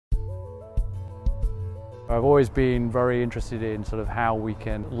I've always been very interested in sort of how we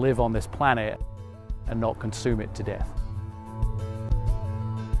can live on this planet and not consume it to death.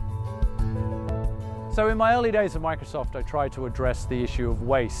 So in my early days at Microsoft, I tried to address the issue of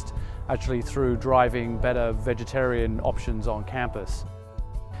waste actually through driving better vegetarian options on campus.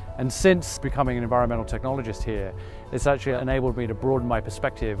 And since becoming an environmental technologist here, it's actually enabled me to broaden my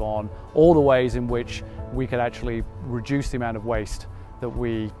perspective on all the ways in which we could actually reduce the amount of waste that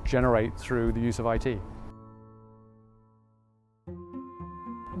we generate through the use of IT.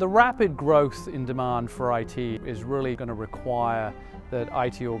 The rapid growth in demand for IT is really going to require that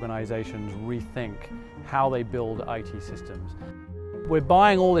IT organizations rethink how they build IT systems. We're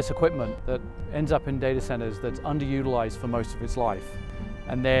buying all this equipment that ends up in data centers that's underutilized for most of its life,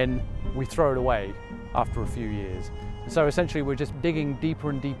 and then we throw it away after a few years. So essentially we're just digging deeper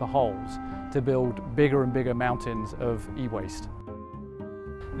and deeper holes to build bigger and bigger mountains of e-waste.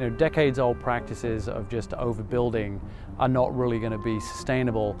 You know, decades-old practices of just overbuilding are not really going to be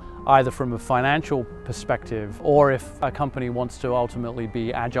sustainable, either from a financial perspective or if a company wants to ultimately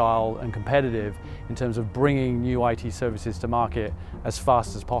be agile and competitive in terms of bringing new IT services to market as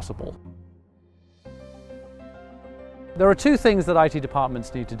fast as possible. There are two things that IT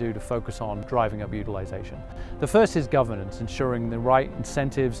departments need to do to focus on driving up utilization. The first is governance, ensuring the right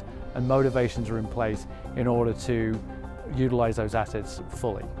incentives and motivations are in place in order to utilize those assets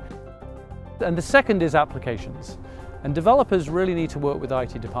fully. And the second is applications. And developers really need to work with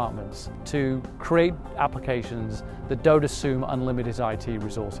IT departments to create applications that don't assume unlimited IT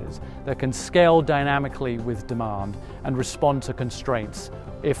resources, that can scale dynamically with demand and respond to constraints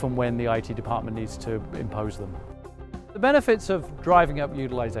if and when the IT department needs to impose them. The benefits of driving up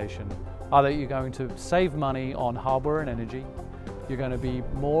utilization are that you're going to save money on hardware and energy, you're going to be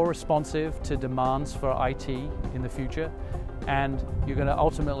more responsive to demands for IT in the future, and you're going to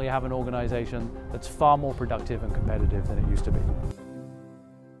ultimately have an organization that's far more productive and competitive than it used to be.